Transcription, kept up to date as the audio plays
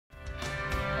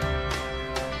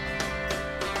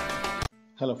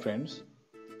Hello friends,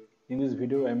 in this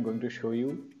video I am going to show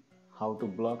you how to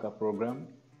block a program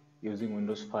using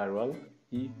Windows Firewall.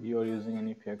 If you are using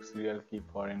any fake serial key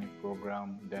for any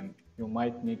program, then you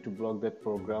might need to block that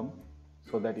program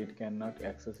so that it cannot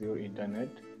access your internet,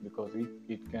 because if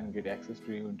it can get access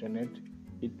to your internet,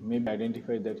 it may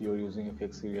identify that you are using a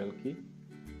fake serial key.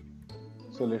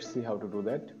 So let's see how to do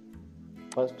that.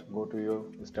 First, go to your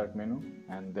start menu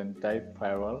and then type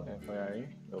firewall,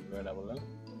 F-I-R-E-W-A-L-L.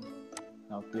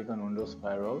 Now click on Windows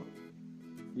Firewall.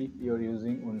 If you are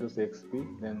using Windows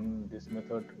XP, then this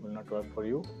method will not work for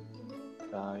you.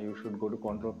 You should go to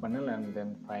Control Panel and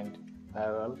then find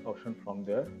Firewall option from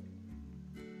there.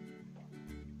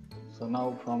 So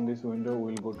now from this window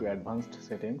we will go to Advanced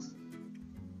Settings.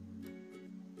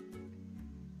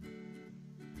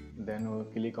 Then we will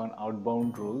click on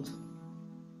Outbound Rules.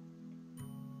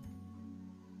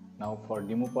 Now for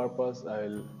demo purpose, I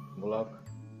will block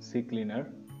CCleaner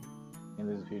in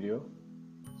this video.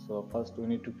 So first we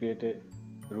need to create a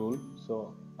rule.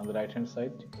 So on the right hand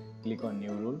side, click on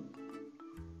New Rule.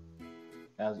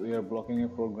 As we are blocking a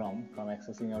program from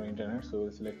accessing our internet, so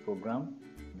we'll select Program,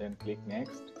 then click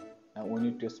Next. And we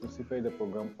need to specify the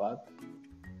program path.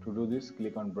 To do this,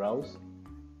 click on Browse.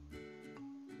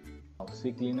 Now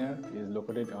CCleaner is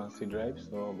located on C drive,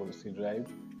 so go to C drive.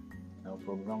 Now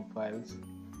Program Files.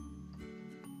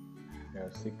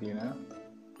 Here CCleaner.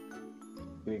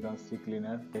 Click on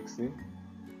CCleaner exe,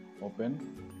 open,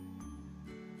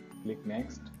 click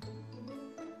Next.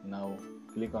 Now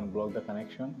click on Block the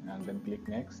connection and then click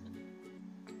Next.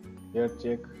 Here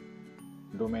check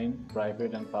domain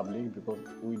private and public, because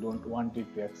we don't want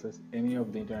it to access any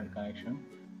of the internet connection.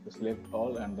 So select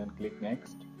all and then click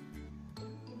Next.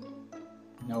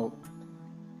 Now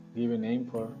give a name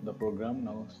for the program.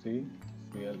 Now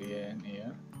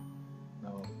CCleaner.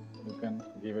 Now you can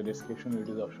give a description, it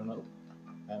is optional.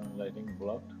 I am writing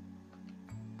blocked.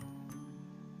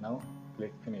 Now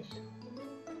click Finish.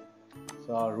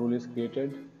 So our rule is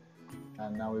created,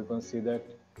 and now you can see that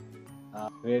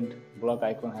red block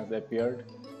icon has appeared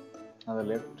on the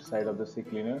left side of the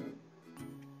CCleaner.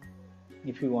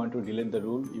 If you want to delete the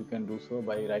rule, you can do so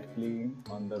by right clicking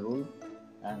on the rule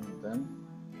and then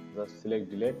just select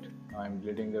delete. Now I am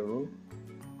deleting the rule.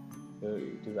 So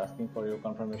it is asking for your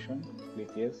confirmation.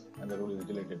 Click yes and the rule is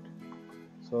deleted.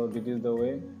 So this is the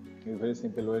way, a very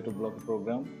simple way to block a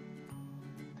program.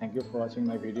 Thank you for watching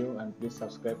my video, and please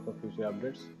subscribe for future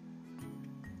updates.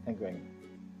 Thank you again.